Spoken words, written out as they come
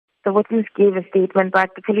The witness gave a statement,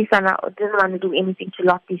 but the police didn't want to do anything to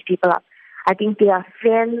lock these people up. I think they are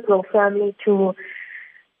friends or family to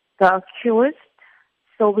the accused,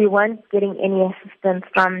 so we weren't getting any assistance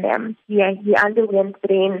from them. He underwent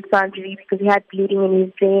brain surgery because he had bleeding in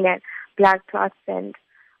his brain and blood clots, and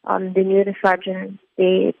the neurosurgeon,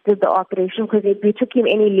 they did the operation because if we took him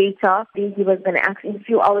any later, he was going to actually, a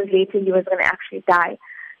few hours later, he was going to actually die.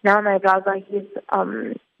 Now my brother,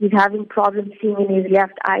 he's having problems seeing in his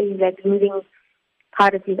left eye. He's like losing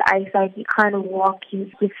part of his eyesight. He can't walk. His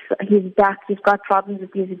back. He's got problems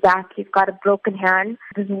with his back. He's got a broken hand.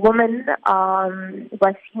 This woman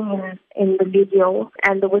was seen in the video,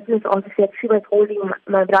 and the witness also said she was holding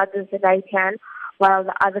my brother's right hand while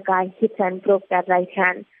the other guy hit and broke that right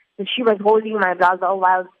hand. So she was holding my brother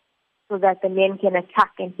so that the men can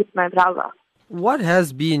attack and hit my brother. What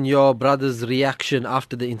has been your brother's reaction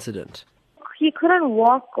after the incident? He couldn't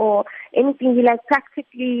walk or anything. He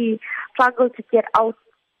practically struggled to get out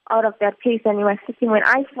of that place, and he was sitting. When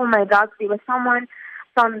I saw my brother, there was someone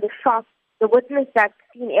from the shop. The witness that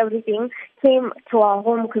seen everything came to our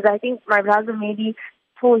home because I think my brother maybe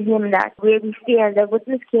told him that where we stay, and the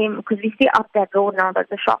witness came because we stay up that road now, that's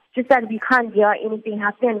the shop. Just that we can't hear anything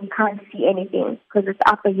happen and we can't see anything because it's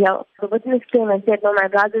up a hill. The witness came and said, no, my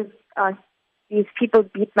brother's, these people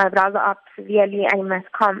beat my brother up severely and he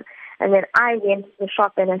must come. And then I went to the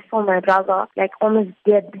shop and I saw my brother almost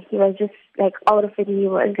dead. He was just out of it. He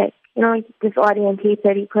was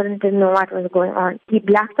disorientated. He didn't know what was going on. He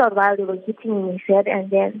blacked out while they were hitting him, he said, and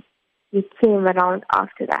then he came around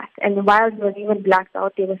after that. And while he was even blacked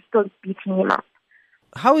out, they were still beating him up.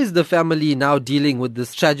 How is the family now dealing with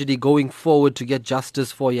this tragedy going forward to get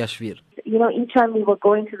justice for Yashveer? Each time we were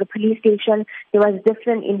going to the police station, there was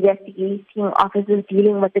different investigating officers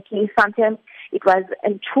dealing with the case. Sometimes it was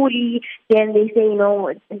Ntuli, then they say,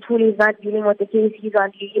 Ntuli is not dealing with the case, he's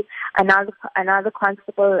on leave. Another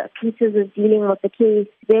constable, Peters, is dealing with the case.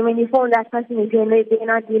 Then when you phone that person, they say they're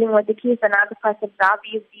not dealing with the case. Another person,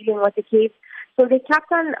 Ravi, is dealing with the case. So they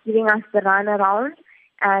kept on giving us the run around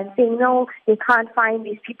and saying, no, they can't find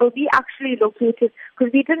these people. We actually located,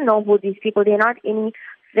 because we didn't know who these people, they're not any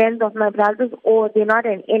friends of my brother's, or they're not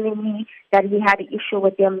an enemy that we had an issue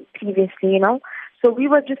with them previously, So we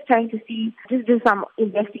were just trying to do some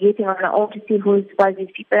investigating on our own to see who was these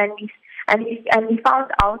people, and we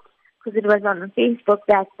found out, because it was on Facebook,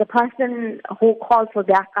 that the person who called for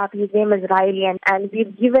backup, his name is Riley, and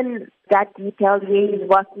we've given that detail where he's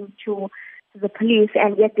working to the police,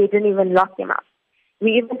 and yet they didn't even lock him up.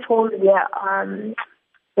 We even told there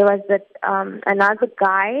was another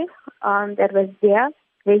guy that was there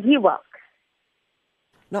where he works.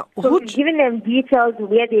 Now, so we've given them details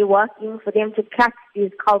where they're working for them to catch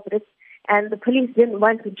these culprits, and the police didn't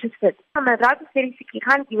want to just it. My brother said he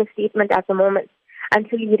can't give a statement at the moment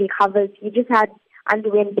until he recovers. He just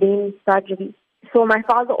underwent brain surgery. So my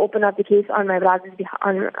father opened up the case on my brother's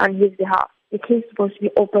on his behalf. The case is supposed to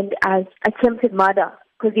be opened as attempted murder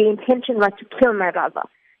because the intention was to kill my brother.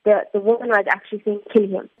 The woman was actually saying kill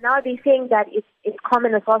him. Now they're saying that it's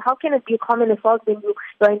common assault. How can it be common assault when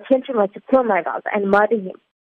your intention was to kill my brother and murder him?